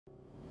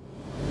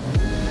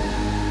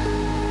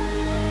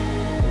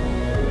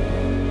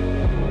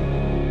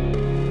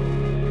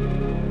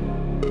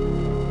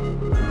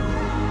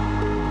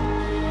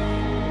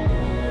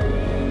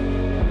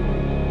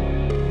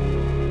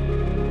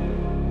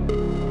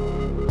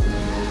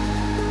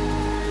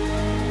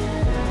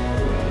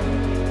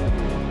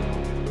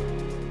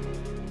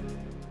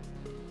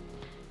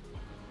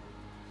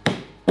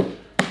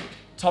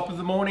Top of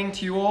the morning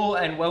to you all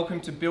and welcome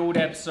to build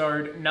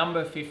episode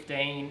number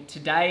 15. In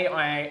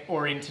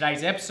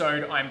today's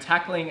episode, I'm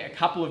tackling a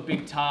couple of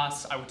big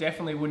tasks. I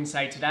definitely wouldn't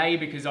say today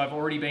because I've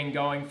already been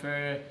going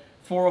for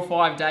 4 or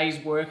 5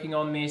 days working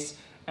on this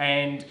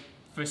and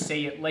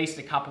foresee at least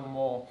a couple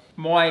more.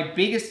 My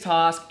biggest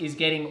task is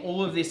getting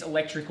all of this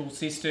electrical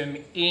system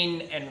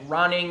in and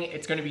running.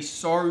 It's going to be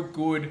so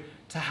good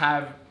to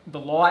have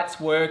the lights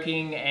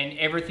working and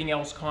everything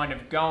else kind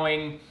of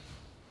going.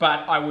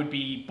 But I would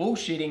be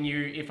bullshitting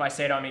you if I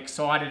said I'm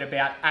excited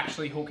about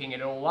actually hooking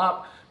it all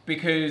up,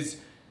 because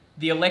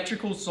the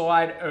electrical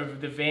side of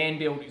the van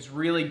build is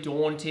really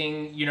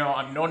daunting. You know,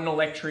 I'm not an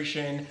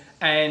electrician.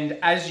 And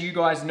as you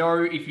guys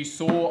know, if you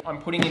saw, I'm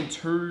putting in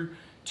two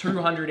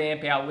 200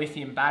 amp hour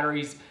lithium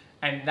batteries.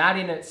 And that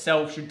in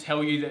itself should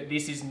tell you that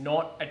this is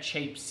not a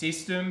cheap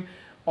system.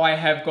 I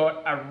have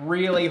got a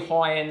really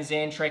high-end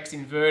Xantrex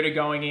inverter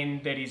going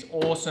in that is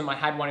awesome. I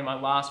had one in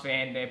my last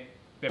van. They're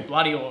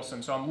bloody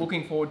awesome. So I'm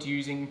looking forward to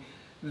using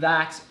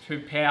that to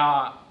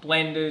power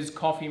blenders,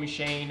 coffee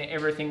machine,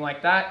 everything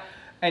like that.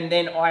 And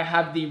then I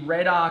have the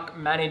RedArc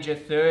Manager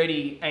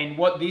 30. And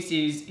what this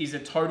is a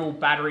total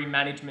battery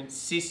management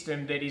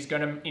system that is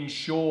going to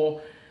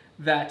ensure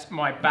that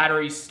my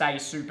batteries stay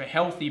super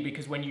healthy,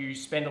 because when you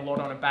spend a lot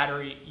on a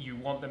battery, you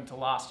want them to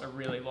last a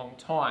really long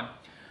time.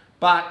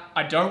 But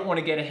I don't want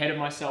to get ahead of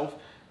myself,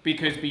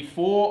 because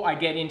before I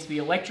get into the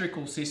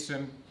electrical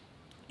system,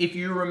 if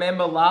you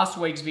remember last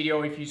week's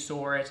video, if you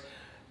saw it,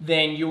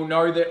 then you'll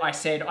know that I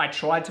said I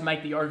tried to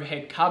make the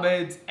overhead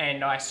cupboards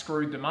and I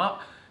screwed them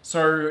up.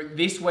 So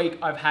this week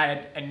I've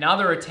had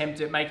another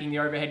attempt at making the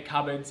overhead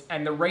cupboards,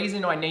 and the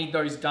reason I need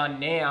those done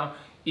now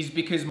is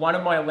because one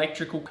of my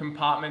electrical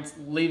compartments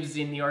lives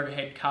in the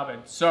overhead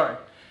cupboard. So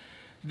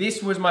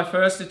this was my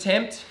first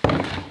attempt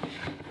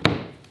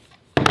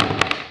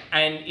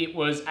and it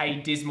was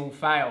a dismal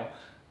fail.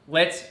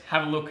 Let's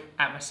have a look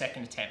at my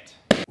second attempt.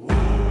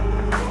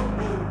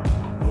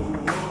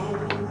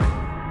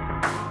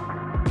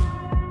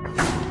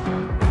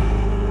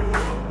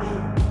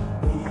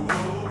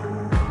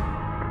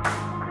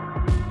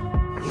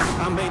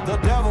 I made the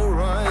devil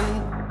run.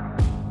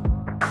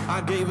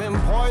 I gave him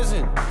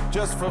poison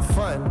just for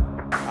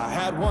fun. I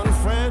had one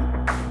friend,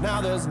 now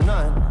there's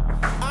none.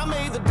 I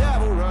made the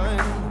devil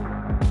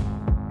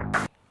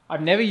run.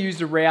 I've never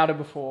used a router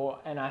before,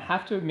 and I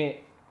have to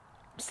admit,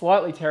 I'm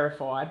slightly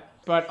terrified,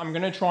 but I'm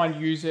gonna try and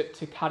use it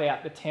to cut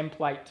out the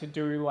template to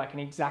do like an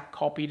exact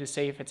copy to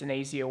see if it's an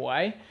easier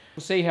way.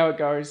 We'll see how it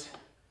goes.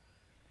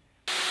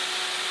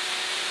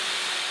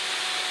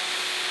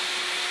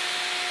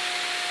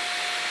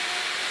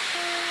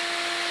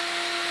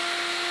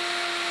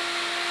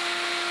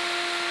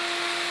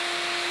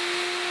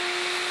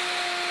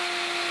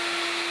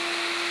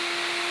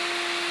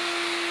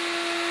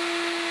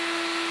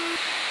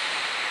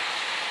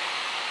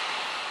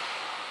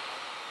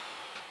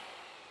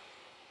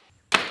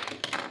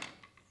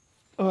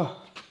 Oh.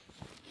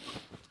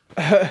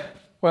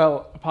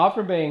 Well, apart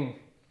from being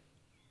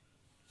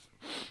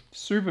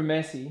super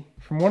messy,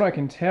 from what I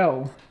can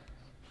tell,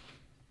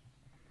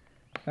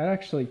 that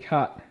actually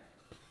cut.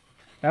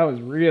 That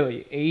was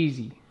really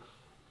easy.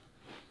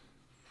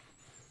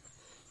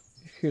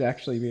 This could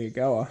actually be a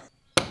goer.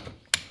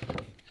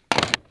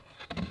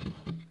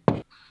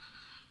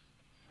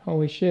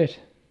 Holy shit.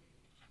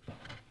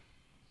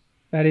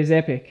 That is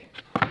epic.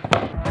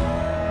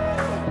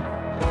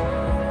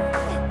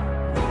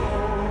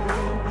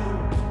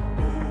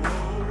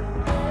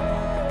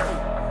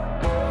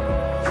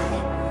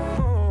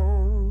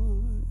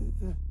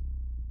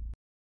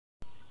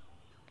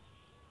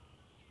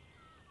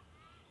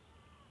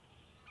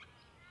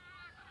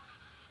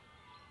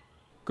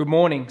 Good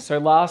morning. So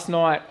last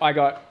night I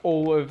got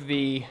all of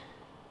the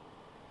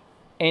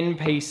end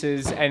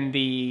pieces and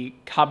the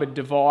cupboard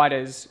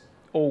dividers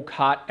all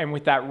cut, and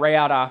with that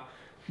router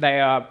they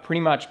are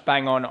pretty much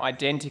bang on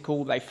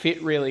identical. They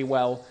fit really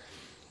well.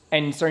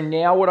 And so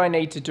now what I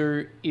need to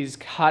do is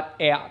cut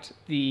out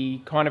the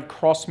kind of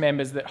cross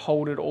members that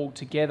hold it all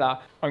together.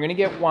 I'm going to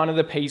get one of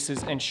the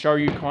pieces and show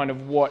you kind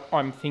of what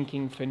I'm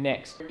thinking for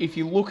next. If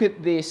you look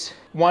at this,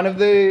 one of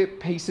the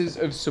pieces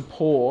of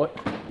support,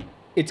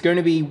 it's going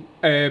to be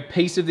a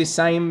piece of this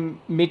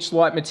same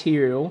Mitch-like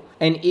material,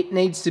 and it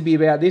needs to be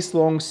about this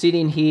long, sit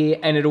in here,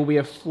 and it'll be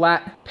a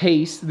flat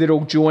piece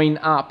that'll join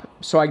up.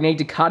 So I need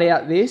to cut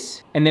out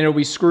this, and then it'll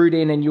be screwed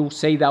in, and you'll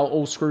see they'll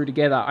all screw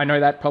together. I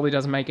know that probably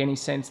doesn't make any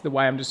sense the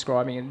way I'm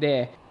describing it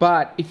there.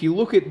 But if you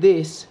look at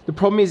this, the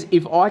problem is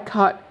if I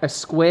cut a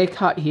square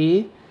cut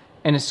here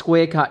and a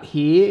square cut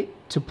here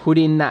to put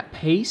in that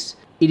piece,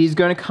 it is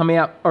going to come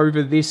out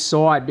over this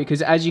side,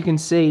 because as you can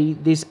see,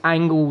 this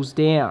angles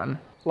down.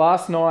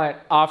 Last night,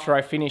 after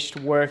I finished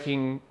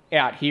working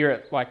out here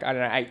at like, I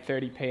don't know,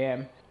 8:30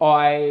 p.m,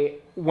 I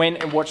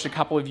went and watched a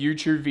couple of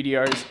YouTube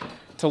videos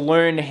to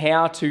learn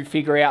how to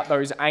figure out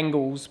those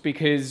angles,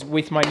 because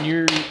with my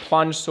new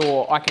plunge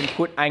saw, I can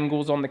put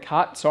angles on the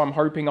cut. So I'm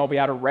hoping I'll be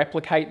able to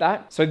replicate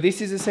that. So this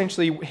is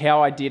essentially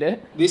how I did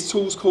it. This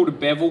tool's called a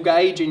bevel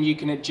gauge, and you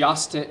can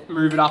adjust it,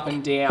 move it up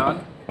and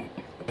down.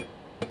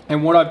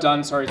 And what I've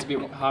done, sorry, it's a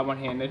bit hard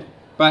one-handed,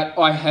 but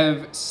I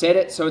have set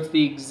it so it's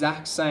the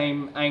exact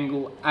same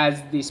angle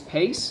as this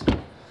piece.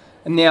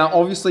 And now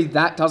obviously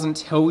that doesn't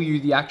tell you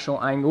the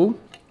actual angle.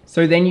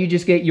 So then you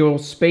just get your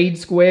speed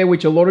square,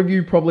 which a lot of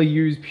you probably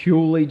use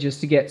purely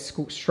just to get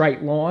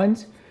straight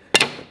lines.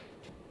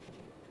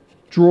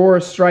 Draw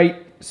a straight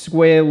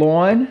square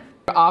line.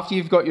 After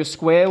you've got your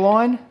square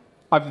line,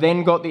 I've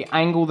then got the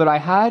angle that I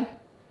had.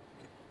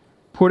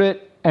 Put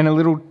it, and a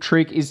little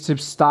trick is to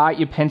start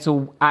your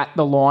pencil at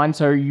the line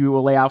so you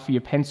allow for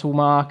your pencil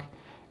mark,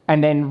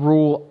 and then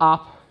rule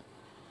up.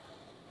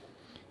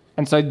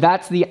 And so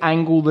that's the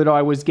angle that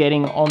I was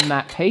getting on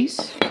that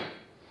piece.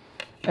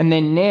 And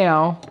then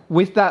now,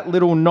 with that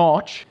little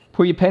notch,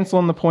 put your pencil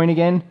on the point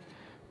again,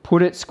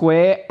 put it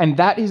square, and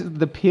that is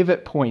the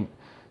pivot point.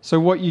 So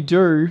what you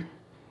do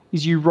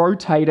is you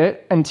rotate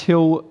it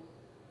until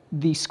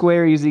the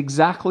square is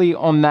exactly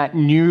on that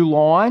new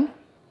line.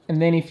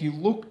 And then if you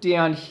look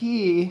down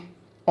here,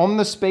 on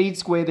the speed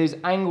square, there's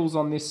angles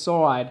on this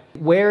side.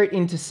 Where it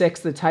intersects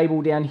the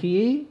table down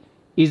here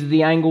is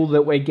the angle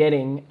that we're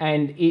getting,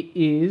 and it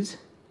is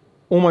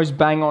almost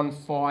bang on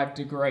 5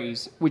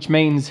 degrees, which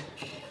means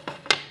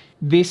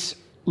this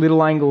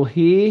little angle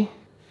here,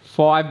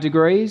 5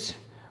 degrees,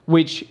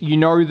 which you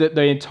know that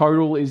the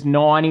total is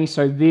 90,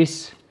 so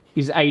this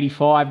is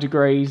 85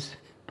 degrees,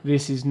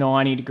 this is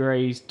 90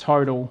 degrees,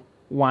 total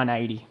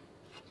 180.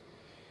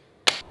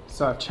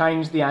 So I've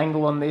changed the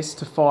angle on this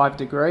to 5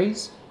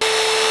 degrees.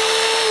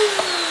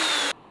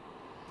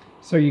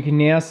 So you can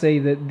now see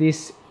that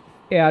this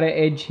outer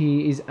edge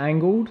here is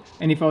angled.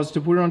 And if I was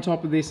to put it on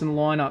top of this and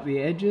line up the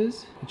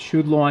edges, it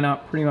should line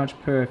up pretty much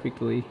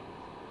perfectly.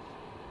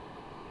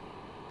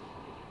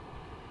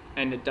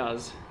 And it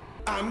does.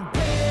 I'm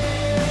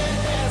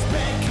bad as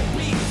bad can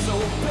be, so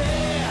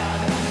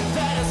bad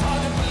that it's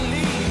hard to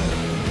believe.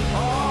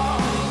 Oh,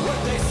 what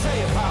they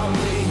say about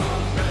me.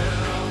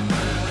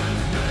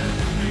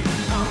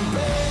 I'm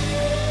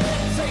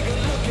bad, take a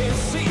look and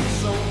see.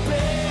 So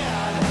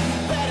bad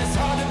that it's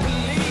hard to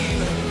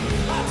believe.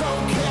 I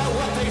don't care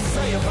what they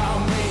say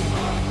about me.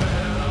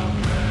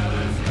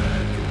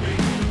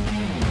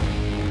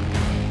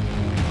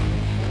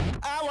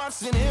 I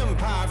watched an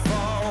empire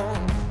fall.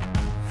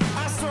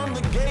 I stormed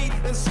the gate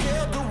and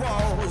scaled the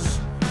walls.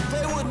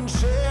 They wouldn't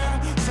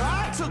share, so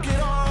I took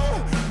it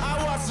all.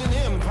 I watched an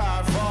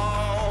empire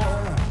fall.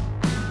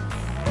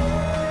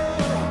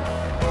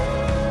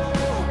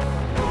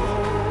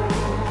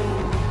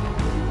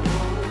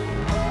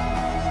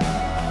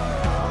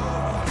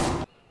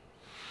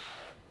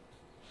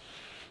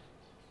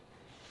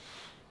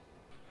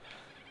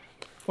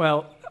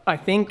 Well, I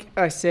think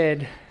last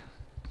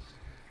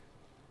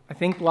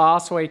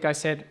week I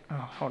said, oh,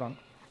 hold on.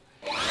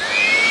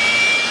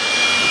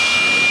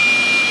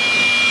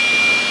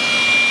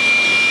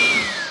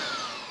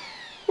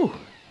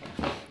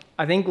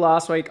 I think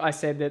last week I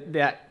said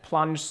that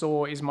plunge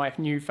saw is my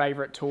new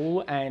favorite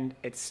tool, and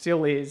it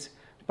still is,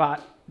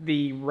 but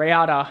the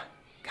router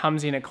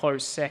comes in a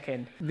close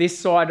second. This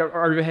side of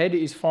overhead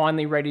is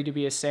finally ready to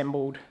be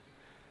assembled.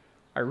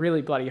 I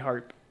really bloody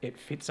hope it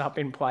fits up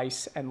in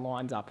place and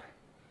lines up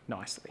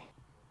nicely.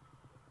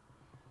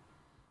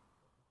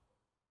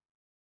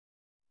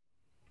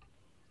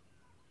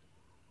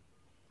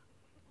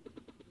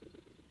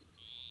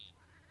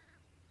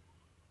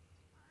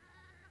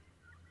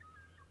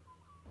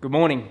 Good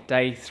morning,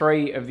 day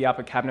 3 of the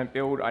upper cabinet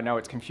build. I know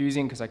it's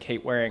confusing because I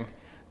keep wearing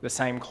the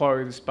same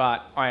clothes,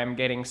 but I am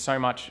getting so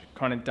much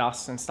kind of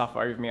dust and stuff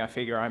over me, I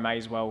figure I may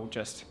as well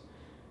just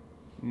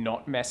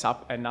not mess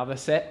up another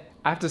set.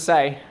 I have to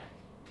say,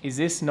 is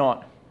this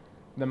not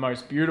the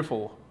most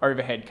beautiful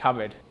overhead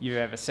cupboard you've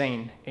ever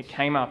seen? It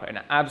came up an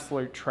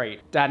absolute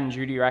treat. Dad and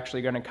Judy are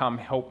actually going to come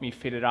help me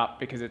fit it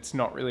up because it's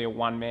not really a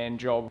one-man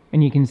job.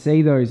 And you can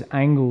see those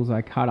angles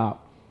I cut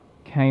up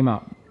came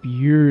up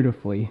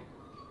beautifully.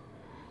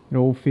 It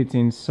all fits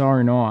in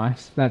so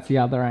nice. That's the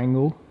other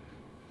angle.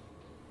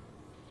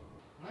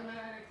 Hi Max,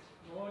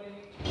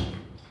 morning.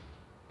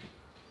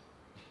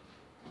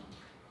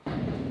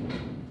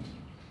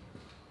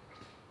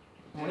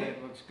 Morning.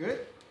 It looks good.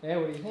 Yeah,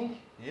 what do you think?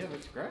 Yeah,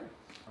 looks great.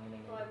 Hi,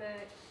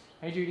 Max.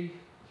 Hey Judy.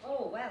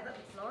 Oh, wow, that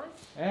looks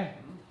nice. Yeah.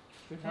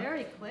 Good fun.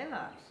 Very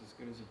clever. It's as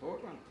good as a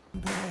bought one.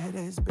 Bad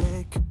as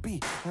bad could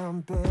be. I'm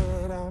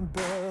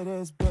bad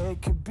as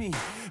bad could be.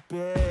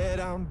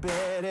 I'm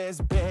bad as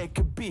bad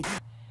could be.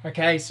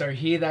 Okay, so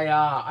here they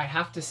are. I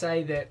have to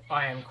say that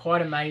I am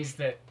quite amazed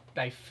that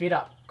they fit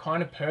up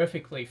kind of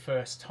perfectly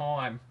first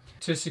time.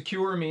 To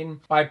secure them in,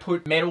 I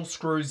put metal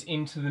screws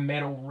into the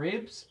metal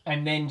ribs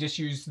and then just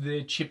used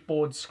the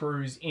chipboard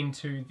screws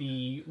into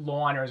the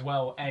liner as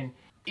well. And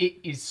it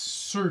is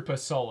super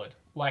solid.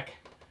 Like,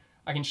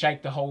 I can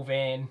shake the whole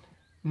van.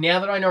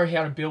 Now that I know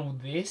how to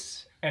build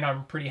this, and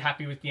I'm pretty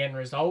happy with the end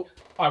result,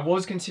 I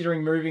was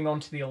considering moving on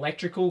to the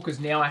electrical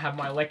because now I have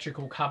my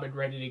electrical cupboard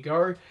ready to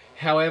go.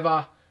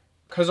 However,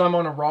 because I'm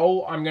on a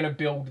roll, I'm going to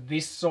build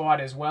this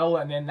side as well,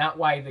 and then that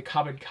way the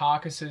cupboard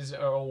carcasses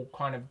are all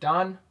kind of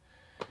done.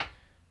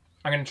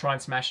 I'm going to try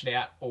and smash it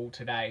out all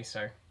today,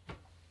 so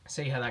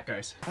See how that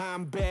goes.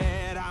 I'm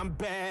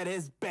bad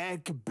as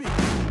bad could be. As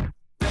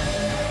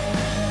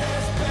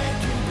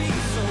bad can be,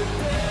 so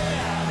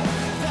bad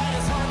that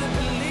it's hard to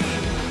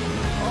believe.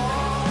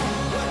 Oh,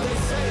 what they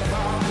say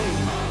about me.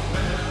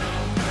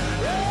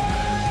 Yeah,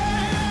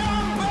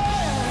 I'm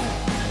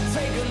bad.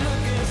 Take a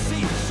look and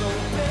see, so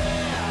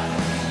bad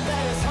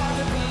that it's hard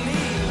to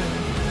believe.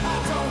 I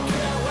don't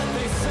care what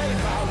they say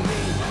about me.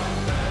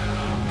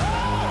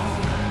 Oh,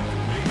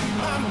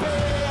 I'm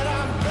bad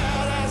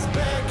as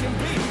bad can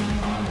be.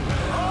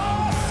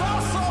 Oh,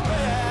 so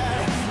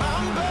bad.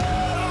 I'm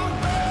bad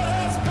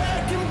as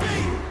bad can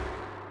be.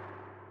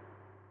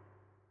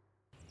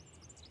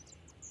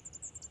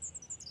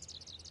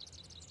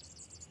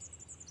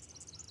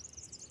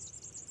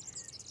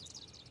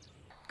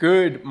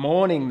 Good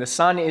morning. The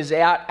sun is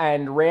out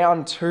and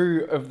round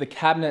 2 of the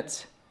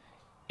cabinets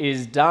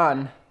is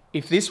done.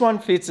 If this one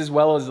fits as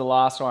well as the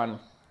last one,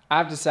 I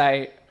have to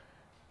say,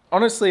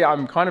 honestly,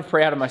 I'm kind of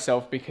proud of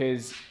myself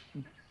because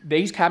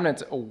these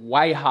cabinets are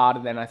way harder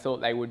than I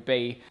thought they would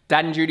be.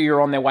 Dad and Judy are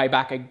on their way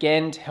back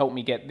again to help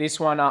me get this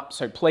one up.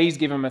 So please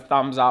give them a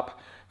thumbs up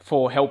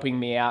for helping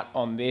me out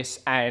on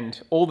this and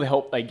all the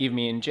help they give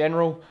me in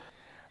general.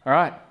 All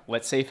right,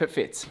 let's see if it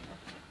fits.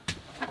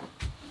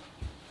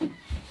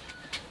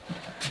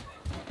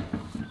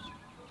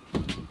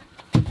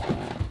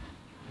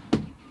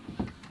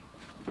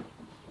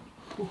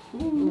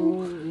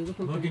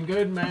 Looking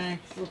good,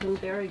 Max. Looking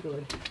very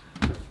good.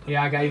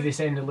 Yeah, I gave this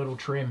end a little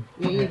trim.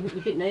 Yeah, you're a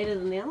bit neater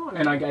than the other one.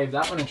 And I gave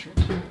that one a trim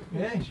too.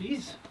 Yeah,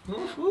 jeez.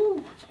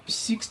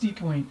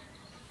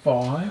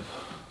 60.5.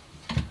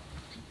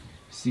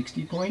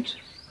 60.45.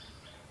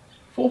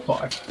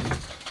 I'll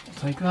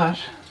take that.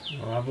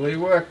 Lovely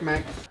work,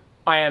 Max.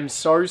 I am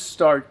so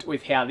stoked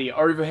with how the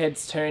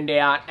overheads turned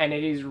out, and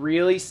it is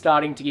really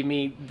starting to give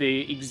me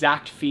the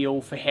exact feel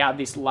for how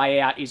this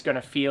layout is going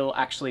to feel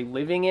actually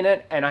living in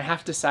it. And I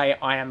have to say,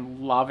 I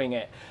am loving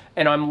it.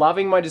 And I'm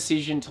loving my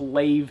decision to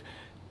leave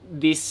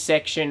this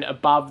section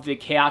above the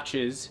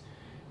couches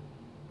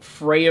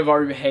free of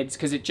overheads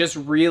because it just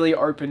really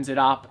opens it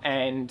up,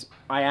 and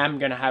I am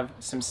going to have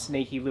some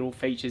sneaky little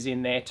features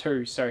in there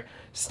too. So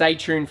stay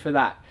tuned for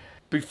that.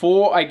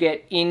 Before I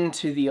get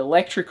into the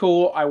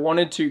electrical, I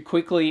wanted to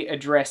quickly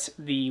address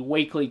the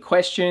weekly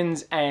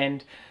questions,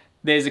 and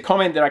there's a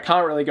comment that I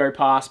can't really go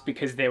past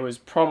because there was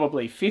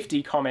probably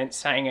 50 comments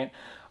saying it.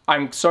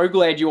 I'm so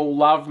glad you all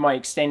loved my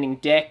extending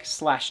deck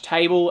 /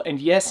 table, and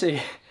yes,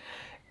 it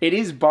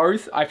is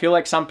both. I feel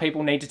like some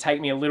people need to take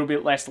me a little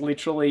bit less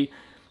literally.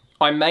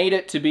 I made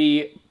it to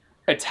be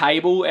a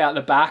table out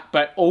the back,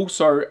 but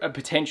also a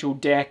potential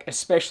deck,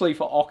 especially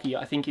for Oki.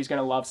 I think he's going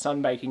to love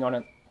sunbaking on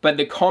it. But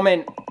the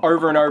comment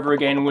over and over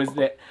again was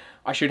that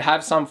I should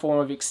have some form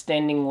of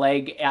extending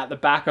leg out the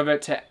back of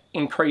it to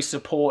increase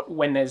support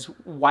when there's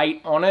weight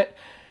on it.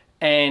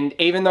 And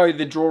even though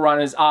the draw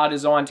runners are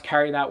designed to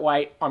carry that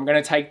weight, I'm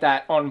going to take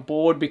that on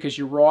board because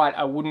you're right,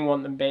 I wouldn't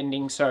want them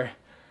bending. So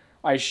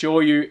I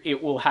assure you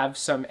it will have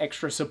some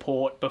extra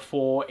support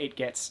before it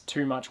gets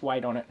too much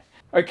weight on it.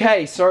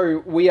 Okay,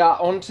 so we are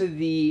onto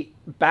the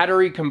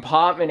battery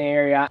compartment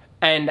area,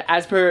 and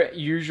as per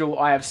usual,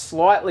 I have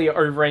slightly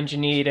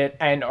over-engineered it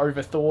and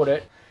overthought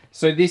it.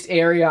 So this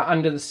area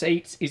under the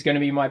seats is going to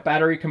be my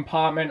battery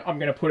compartment. I'm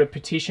going to put a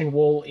partition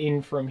wall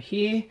in from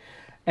here,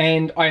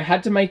 and I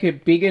had to make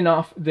it big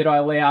enough that I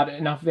allowed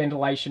enough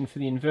ventilation for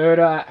the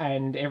inverter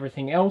and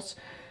everything else.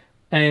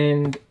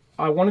 And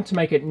I wanted to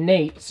make it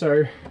neat,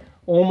 so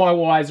all my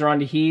wires are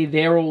under here.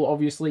 They're all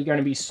obviously going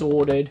to be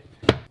sorted.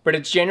 But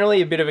it's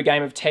generally a bit of a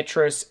game of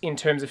Tetris in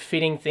terms of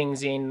fitting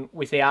things in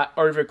without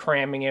over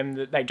cramming them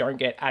that they don't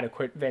get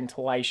adequate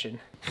ventilation.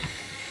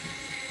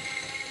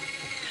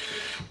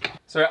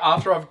 So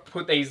after I've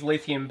put these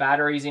lithium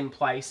batteries in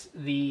place,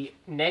 the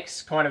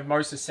next kind of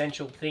most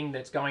essential thing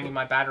that's going in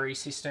my battery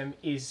system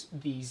is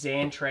the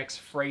Xantrex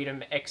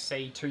Freedom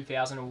XC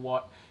 2000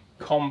 watt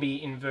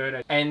combi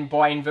inverter. And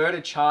by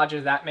inverter charger,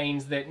 that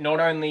means that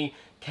not only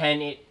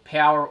can it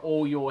power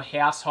all your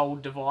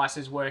household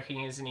devices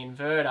working as an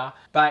inverter,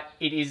 but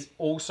it is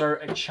also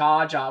a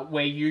charger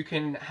where you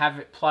can have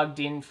it plugged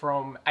in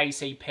from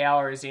AC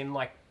power, as in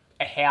like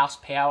a house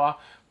power,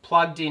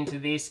 plugged into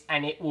this,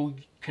 and it will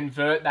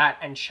convert that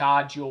and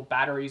charge your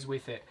batteries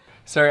with it.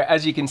 So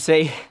as you can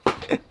see,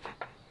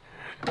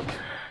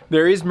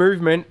 there is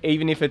movement,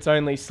 even if it's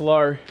only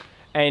slow.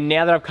 And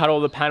now that I've cut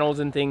all the panels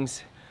and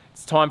things,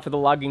 it's time for the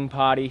lugging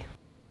party.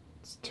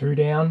 It's 2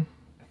 down,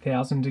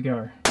 1,000 to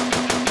go.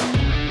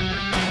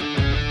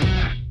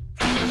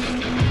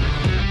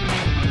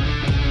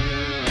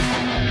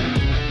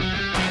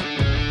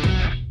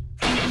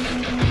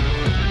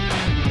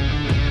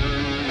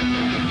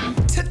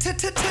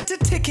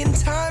 Ticking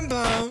time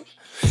bomb,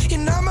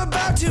 and I'm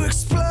about to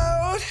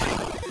explode.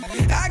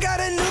 I got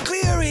a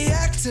nuclear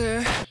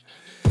reactor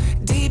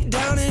deep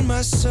down in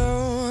my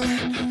soul.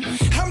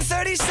 I'm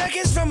 30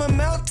 seconds from a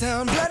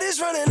meltdown. Blood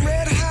is running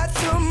red hot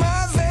through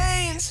my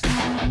veins.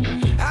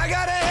 I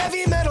got a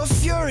heavy metal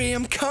fury.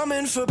 I'm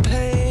coming for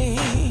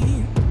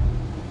pain.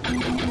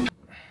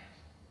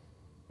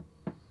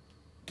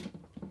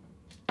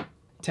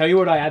 Tell you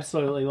what I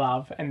absolutely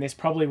love, and this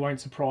probably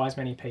won't surprise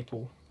many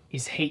people,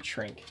 is heat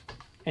shrink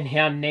and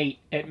how neat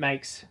it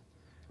makes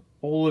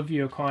all of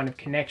your kind of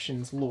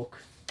connections look.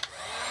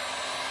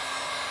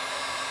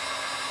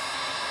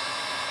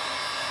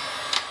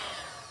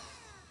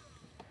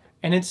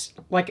 And it's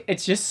like,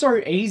 it's just so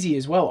easy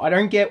as well. I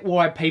don't get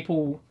why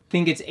people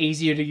think it's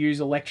easier to use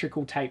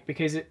electrical tape,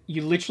 because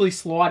you literally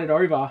slide it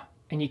over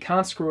and you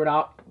can't screw it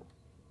up.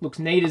 Looks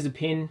neat as a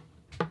pin,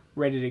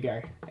 ready to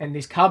go. And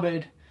this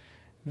cupboard,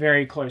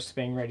 very close to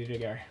being ready to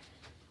go.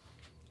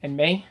 And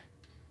me,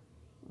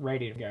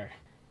 ready to go.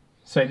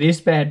 So this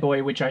bad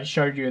boy, which I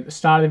showed you at the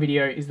start of the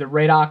video, is the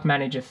RedArc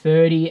Manager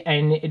 30,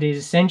 and it is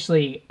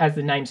essentially, as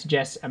the name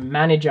suggests, a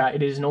manager.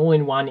 It is an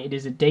all-in-one. It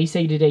is a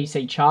DC to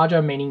DC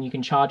charger, meaning you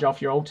can charge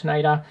off your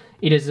alternator.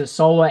 It is a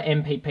solar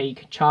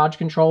MPP charge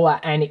controller,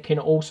 and it can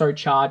also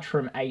charge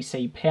from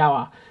AC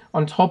power.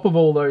 On top of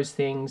all those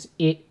things,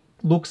 it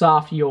looks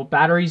after your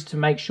batteries to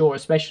make sure,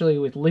 especially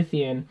with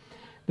lithium,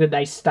 that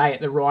they stay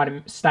at the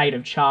right state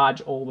of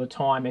charge all the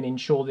time and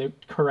ensure the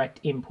correct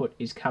input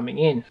is coming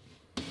in.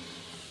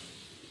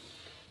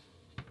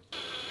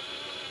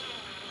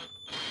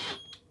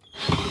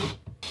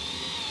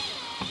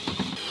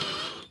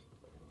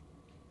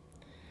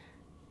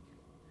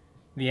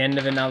 The end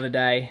of another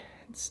day.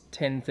 It's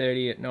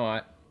 10:30 at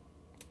night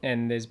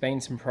and there's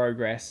been some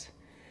progress,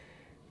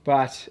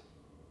 but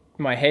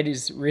my head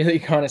is really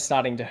kind of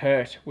starting to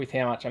hurt with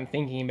how much I'm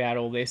thinking about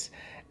all this.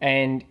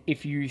 And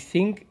if you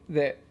think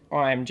that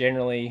I am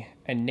generally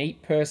a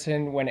neat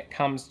person when it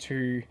comes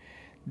to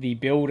the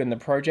build and the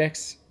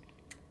projects,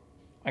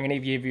 I'm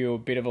going to give you a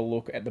bit of a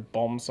look at the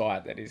bomb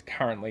site that is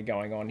currently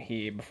going on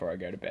here before I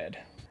go to bed.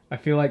 I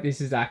feel like this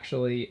is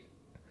actually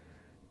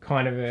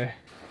kind of a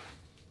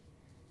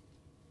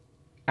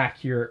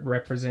accurate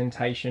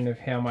representation of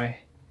how my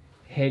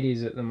head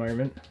is at the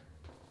moment.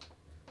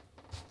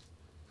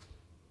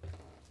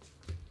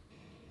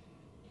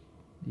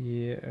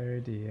 Yeah, oh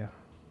dear.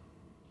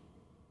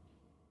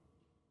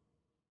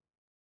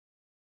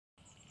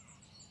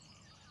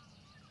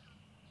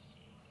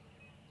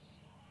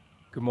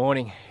 Good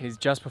morning. It's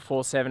just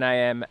before 7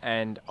 AM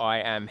and I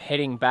am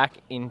heading back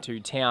into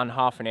town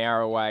half an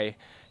hour away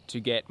to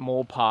get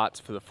more parts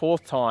for the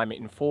 4th time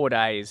in 4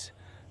 days,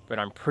 but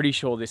I'm pretty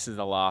sure this is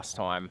the last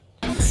time.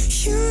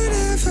 You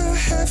never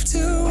have to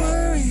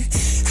worry,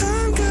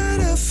 I'm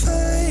gonna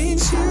find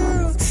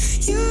you.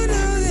 You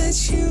know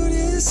that you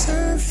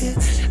deserve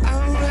it,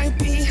 I'm right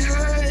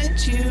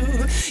behind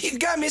you. You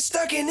got me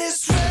stuck in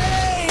this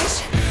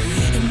rage,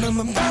 and I'm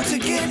about to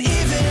get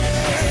even.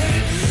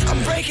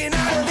 I'm breaking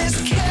out of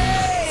this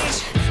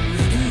cage,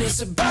 and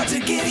it's about to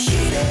get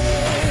heated.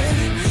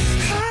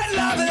 Hot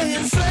lava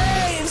in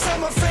flames,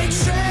 I'm a freight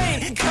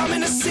train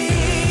coming to see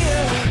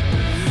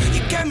you.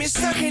 You got me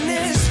stuck in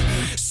this,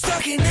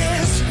 stuck in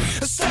this,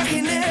 stuck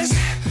in this.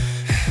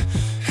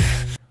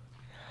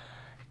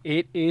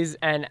 It is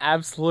an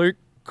absolute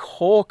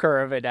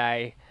corker of a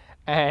day,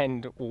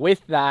 and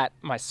with that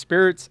my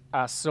spirits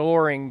are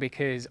soaring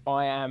because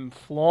I am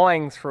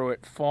flying through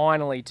it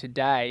finally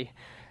today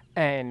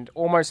and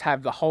almost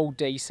have the whole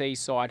DC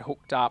side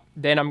hooked up.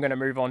 Then I'm going to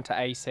move on to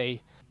AC.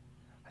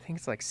 I think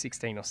it's like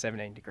 16 or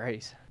 17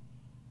 degrees.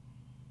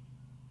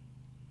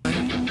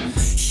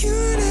 You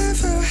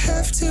never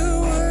have to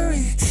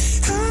worry,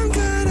 I'm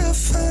gonna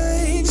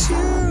find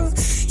you.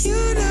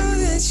 You know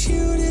that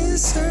you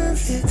deserve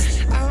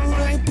it, I'm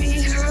right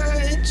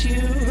behind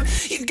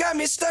you. You got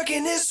me stuck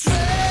in this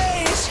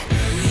rage,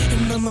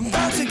 and I'm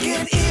about to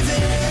get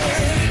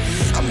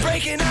even. I'm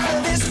breaking out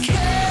of this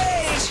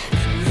cage,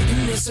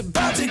 and it's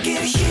about to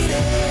get heated.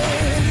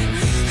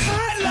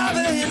 Hot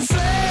lava in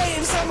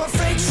flames, I'm a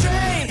freight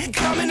train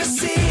coming to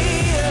see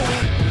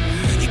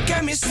you. You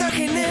got me stuck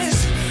in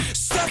this,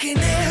 stuck in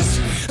this,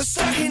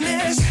 stuck in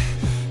this.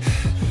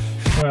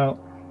 Well,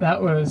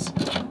 that was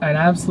an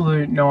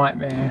absolute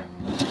nightmare.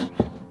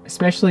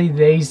 Especially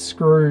these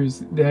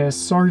screws, they're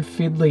so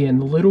fiddly and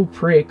the little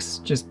pricks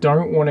just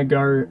don't want to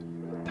go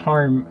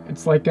home.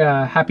 It's like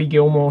a Happy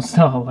Gilmore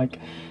style, like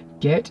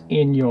get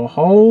in your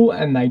hole,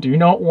 and they do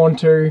not want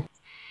to.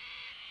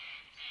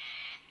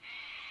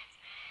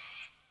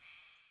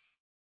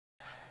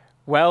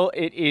 Well,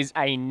 it is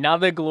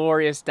another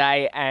glorious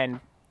day, and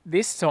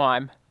this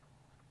time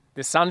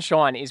the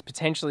sunshine is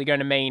potentially going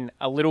to mean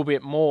a little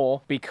bit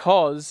more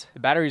because the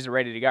batteries are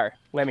ready to go.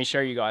 Let me show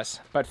you guys.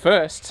 But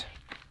first,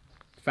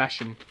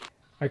 fashion.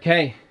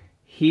 Okay,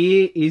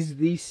 here is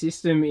the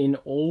system in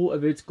all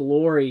of its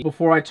glory.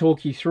 Before I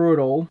talk you through it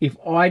all, if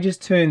I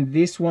just turn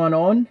this one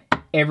on,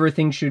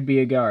 everything should be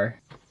a go.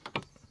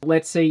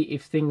 Let's see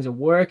if things are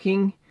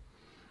working.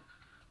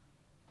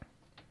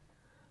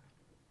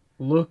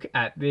 Look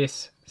at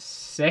this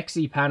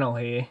sexy panel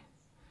here.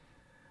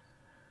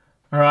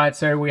 Alright,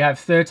 so we have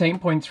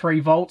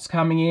 13.3 volts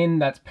coming in,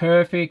 that's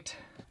perfect.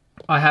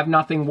 I have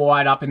nothing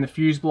wired up in the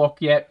fuse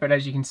block yet, but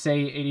as you can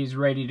see, it is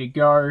ready to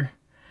go.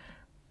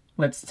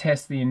 Let's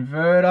test the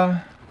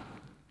inverter.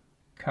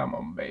 Come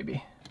on,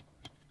 baby.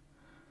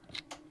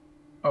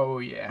 Oh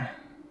yeah.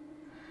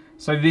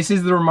 So this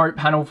is the remote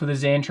panel for the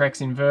Xantrex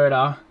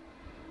inverter.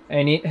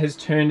 and it has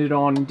turned it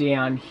on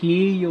down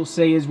here, you'll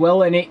see as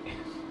well, and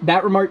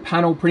that remote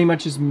panel pretty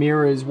much just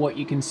mirrors what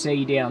you can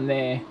see down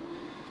there.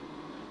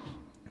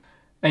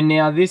 And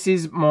now this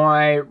is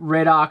my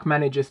RedArc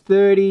Manager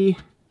 30,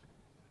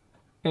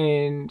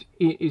 and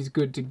it is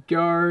good to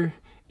go.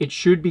 It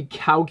should be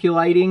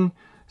calculating,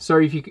 so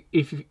if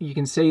you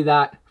can see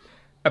that,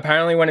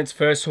 apparently when it's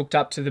first hooked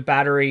up to the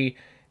battery,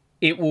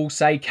 it will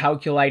say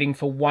calculating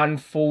for 1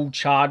 full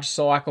charge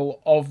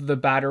cycle of the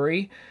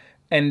battery.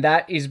 And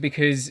that is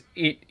because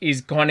it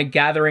is kind of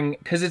gathering,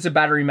 because it's a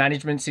battery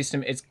management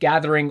system, it's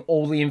gathering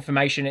all the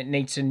information it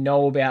needs to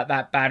know about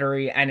that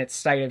battery and its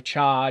state of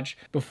charge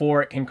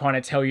before it can kind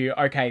of tell you,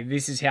 okay,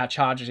 this is how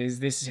charged it is,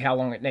 this is how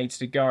long it needs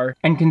to go.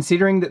 And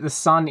considering that the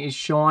sun is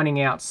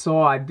shining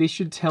outside, this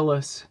should tell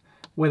us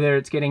whether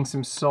it's getting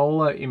some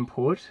solar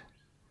input.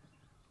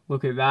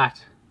 Look at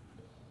that.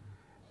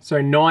 So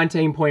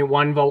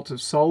 19.1 volts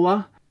of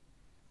solar.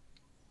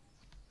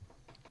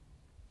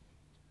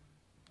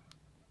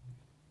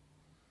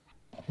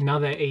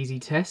 Another easy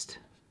test.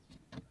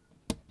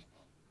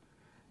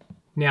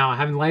 Now, I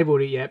haven't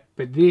labeled it yet,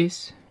 but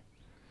this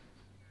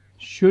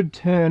should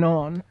turn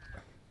on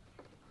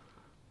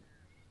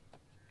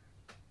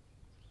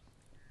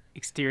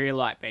exterior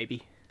light,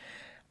 baby.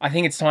 I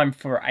think it's time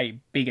for a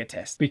bigger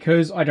test.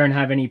 Because I don't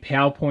have any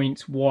power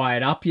points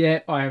wired up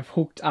yet, I have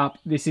hooked up,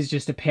 this is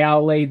just a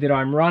power lead that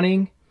I'm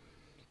running.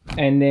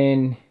 And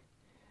then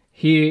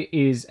here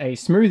is a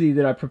smoothie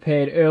that I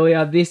prepared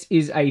earlier. This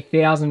is a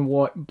 1000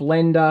 watt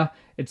blender.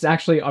 It's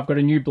actually, I've got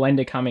a new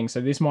blender coming, so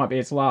this might be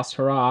its last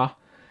hurrah.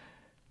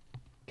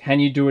 Can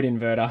you do it,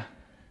 inverter?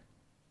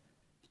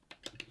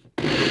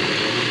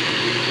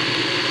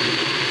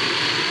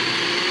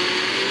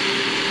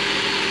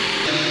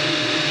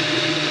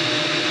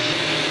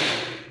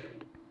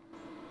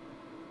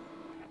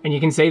 And you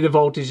can see the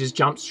voltage just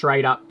jumped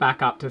straight up,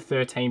 back up to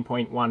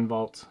 13.1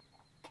 volts.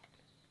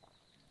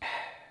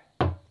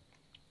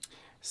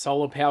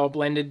 Solar power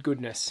blended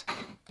goodness.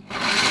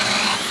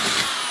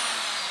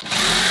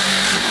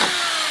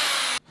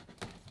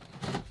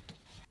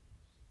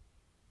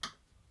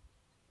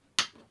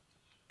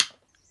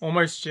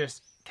 Almost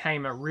just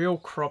came a real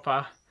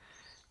cropper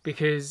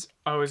because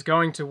I was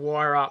going to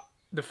wire up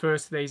the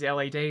first of these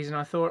LEDs and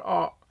I thought,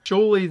 oh,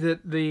 surely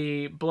that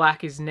the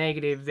black is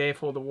negative,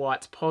 therefore the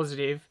white's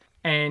positive.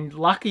 And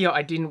lucky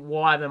I didn't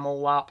wire them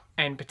all up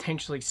and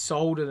potentially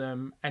solder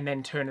them and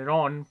then turn it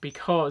on,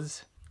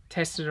 because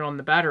tested it on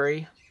the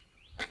battery.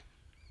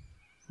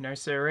 No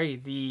siree,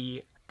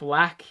 the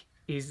black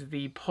is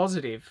the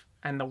positive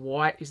and the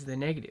white is the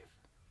negative.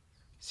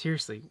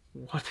 Seriously,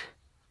 what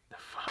the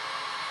fuck?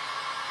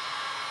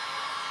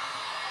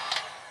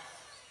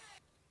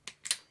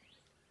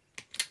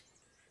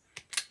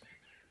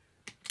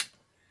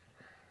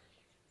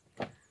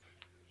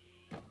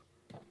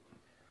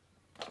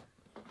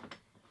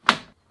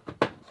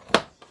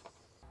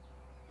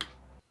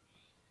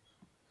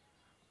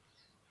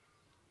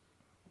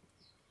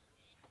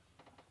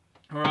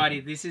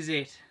 Alrighty, this is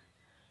it.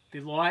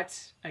 The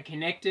lights are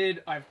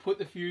connected. I've put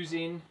the fuse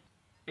in.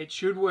 It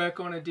should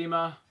work on a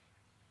dimmer.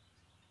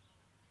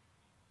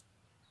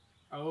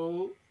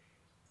 Oh,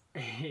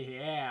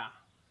 yeah.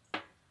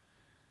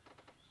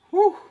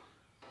 Whew.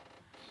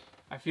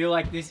 I feel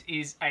like this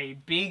is a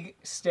big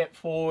step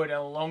forward and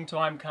a long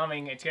time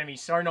coming. It's going to be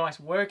so nice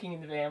working in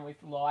the van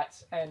with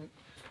lights. And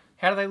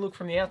how do they look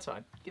from the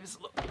outside? Give us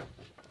a look.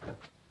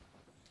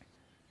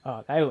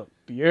 Oh, they look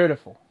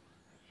beautiful.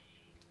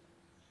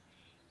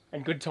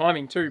 And good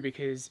timing too,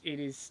 because it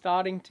is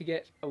starting to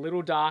get a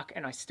little dark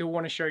and I still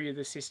want to show you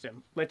the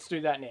system. Let's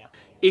do that now.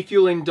 If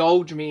you'll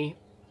indulge me,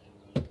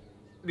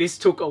 this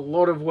took a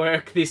lot of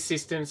work, this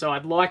system, so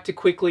I'd like to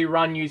quickly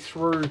run you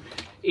through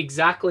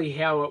exactly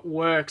how it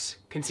works,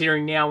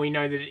 considering now we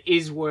know that it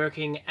is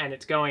working and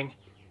it's going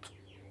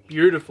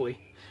beautifully.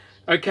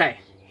 Okay.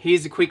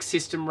 Here's a quick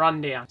system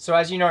rundown. So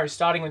as you know,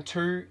 starting with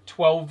two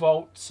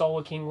 12-volt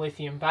SolarKing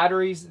lithium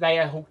batteries, they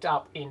are hooked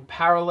up in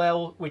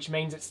parallel, which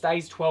means it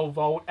stays 12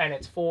 volt and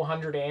it's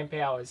 400 amp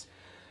hours.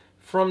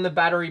 From the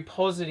battery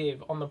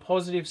positive, on the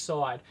positive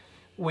side,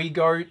 we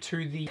go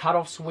to the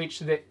cutoff switch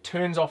that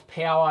turns off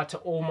power to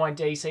all my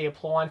DC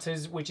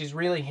appliances, which is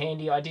really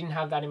handy. I didn't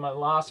have that in my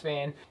last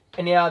van.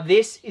 And now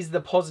this is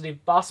the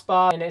positive bus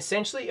bar, and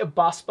essentially a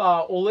bus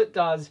bar, all it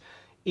does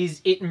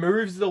is it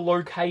moves the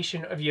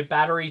location of your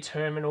battery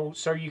terminal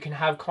so you can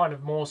have kind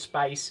of more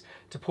space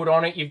to put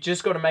on it. You've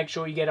just got to make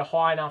sure you get a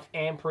high enough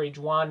amperage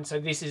one. So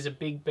this is a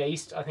big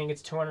beast. I think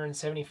it's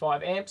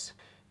 275 amps.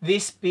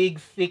 This big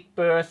thick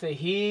bertha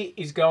here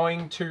is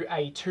going to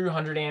a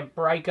 200 amp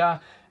breaker,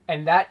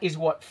 and that is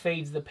what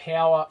feeds the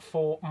power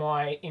for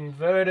my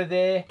inverter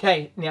there.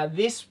 Okay, now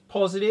this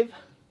positive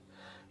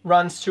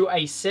runs to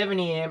a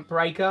 70 amp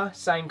breaker,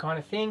 same kind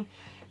of thing.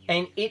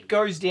 And it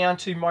goes down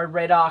to my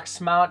RedArc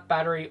Smart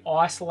Battery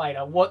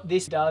Isolator. What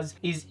this does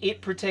is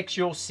it protects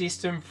your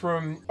system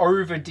from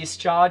over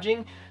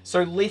discharging.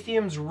 So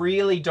lithiums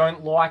really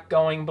don't like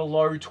going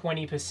below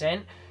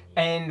 20%.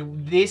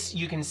 And this,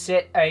 you can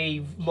set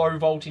a low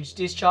voltage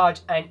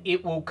discharge and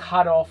it will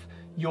cut off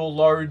your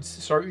loads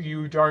so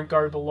you don't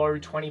go below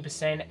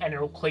 20%, and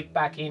it'll click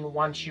back in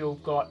once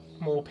you've got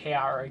more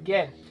power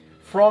again.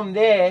 From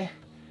there,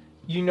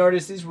 you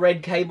notice this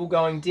red cable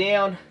going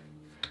down.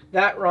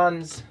 That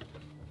runs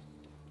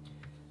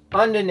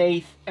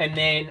underneath and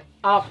then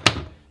up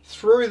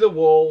through the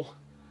wall,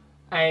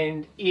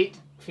 and it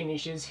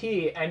finishes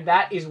here, and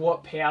that is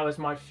what powers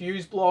my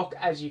fuse block.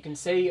 As you can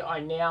see, I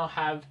now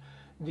have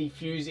the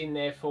fuse in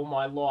there for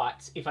my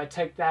lights. If I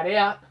take that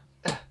out,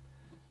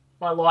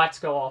 my lights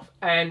go off,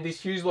 and this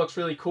fuse block's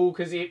really cool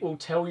because it will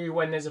tell you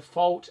when there's a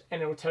fault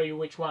and it will tell you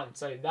which one.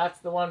 So that's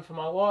the one for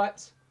my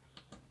lights.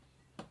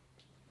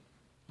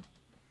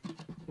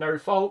 No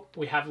fault,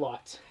 we have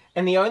lights.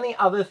 And the only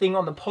other thing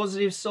on the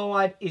positive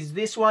side is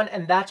this one,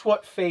 and that's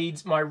what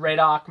feeds my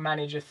RedArc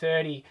Manager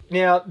 30.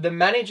 Now, the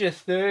Manager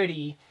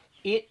 30,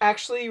 it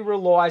actually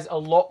relies a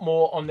lot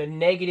more on the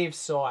negative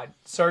side.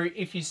 So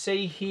if you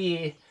see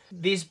here,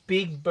 this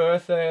big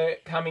bertha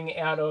coming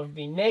out of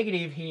the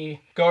negative here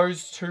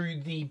goes to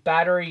the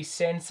battery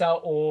sensor,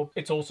 or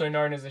it's also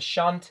known as a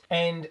shunt,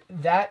 and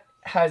that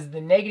has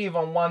the negative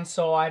on one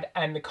side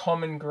and the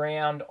common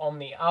ground on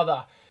the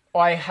other.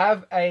 I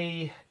have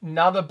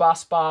another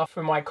bus bar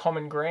for my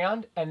common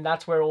ground, and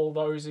that's where all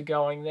those are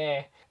going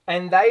there.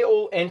 And they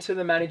all enter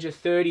the Manager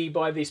 30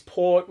 by this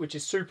port, which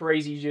is super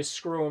easy. You just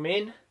screw them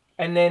in.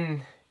 And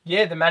then,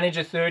 yeah, the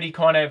Manager 30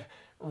 kind of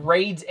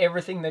reads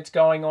everything that's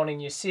going on in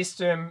your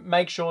system,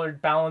 makes sure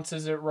it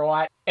balances it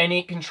right, and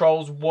it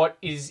controls what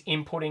is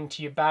inputting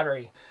to your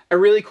battery. A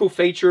really cool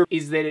feature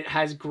is that it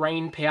has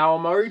green power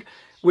mode,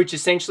 which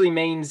essentially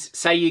means,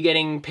 say you're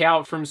getting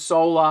power from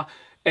solar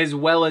as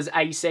well as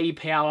AC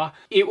power,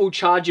 it will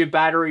charge your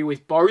battery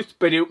with both,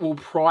 but it will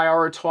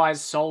prioritize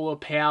solar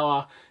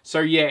power. So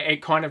yeah,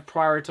 it kind of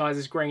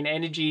prioritizes green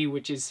energy,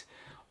 which is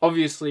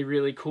obviously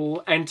really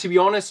cool. And to be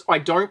honest, I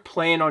don't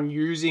plan on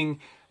using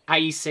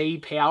AC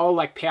power,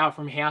 like power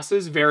from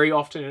houses, very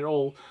often at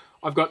all.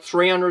 I've got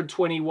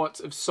 320 watts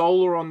of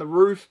solar on the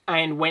roof,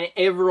 and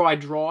whenever I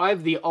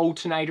drive, the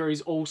alternator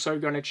is also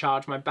going to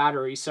charge my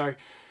battery. So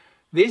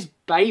this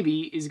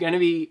baby is going to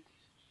be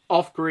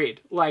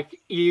off-grid.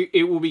 Like,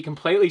 it will be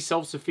completely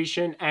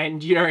self-sufficient.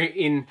 And you know,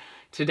 in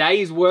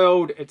today's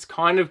world, it's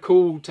kind of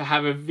cool to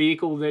have a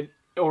vehicle that,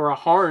 or a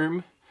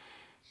home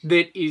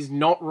that is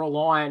not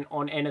reliant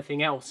on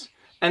anything else.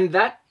 And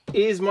that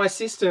is my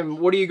system.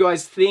 What do you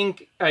guys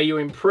think? Are you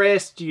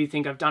impressed? Do you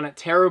think I've done it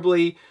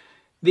terribly?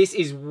 This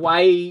is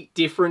way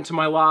different to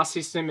my last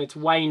system. It's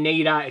way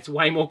neater. It's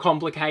way more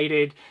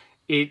complicated.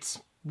 It's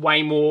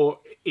way more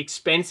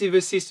expensive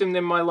a system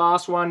than my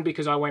last one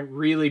because I went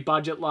really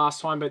budget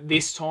last time, but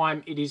this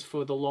time it is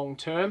for the long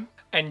term.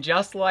 And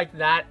just like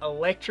that,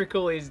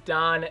 electrical is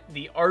done,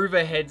 the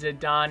overheads are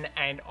done,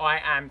 and I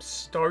am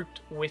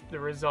stoked with the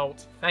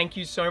results. Thank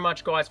you so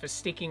much, guys, for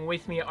sticking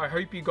with me. I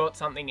hope you got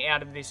something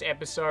out of this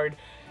episode.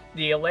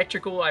 The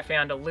electrical I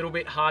found a little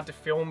bit hard to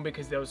film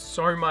because there was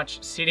so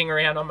much sitting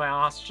around on my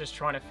ass just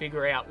trying to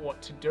figure out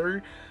what to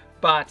do.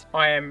 But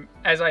I am,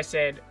 as I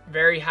said,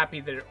 very happy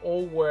that it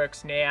all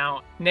works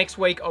now. Next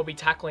week, I'll be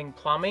tackling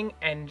plumbing,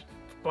 and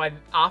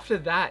after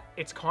that,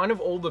 it's kind of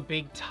all the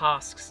big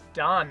tasks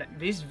done.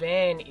 This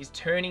van is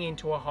turning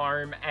into a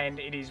home, and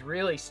it is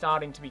really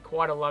starting to be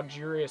quite a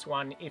luxurious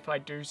one, if I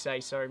do say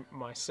so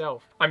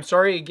myself. I'm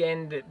sorry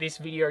again that this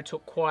video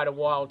took quite a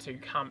while to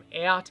come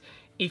out.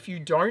 If you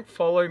don't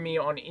follow me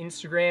on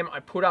Instagram,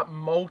 I put up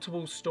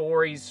multiple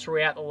stories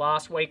throughout the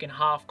last week and a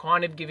half,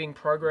 kind of giving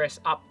progress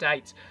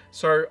updates.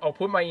 So I'll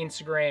put my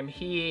Instagram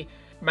here.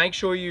 Make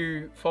sure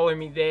you follow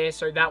me there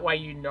so that way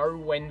you know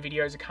when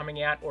videos are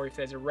coming out or if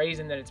there's a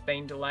reason that it's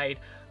been delayed.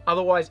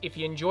 Otherwise, if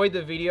you enjoyed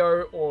the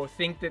video or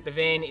think that the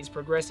van is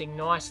progressing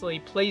nicely,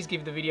 please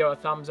give the video a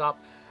thumbs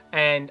up,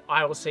 and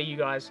I will see you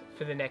guys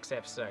for the next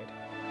episode.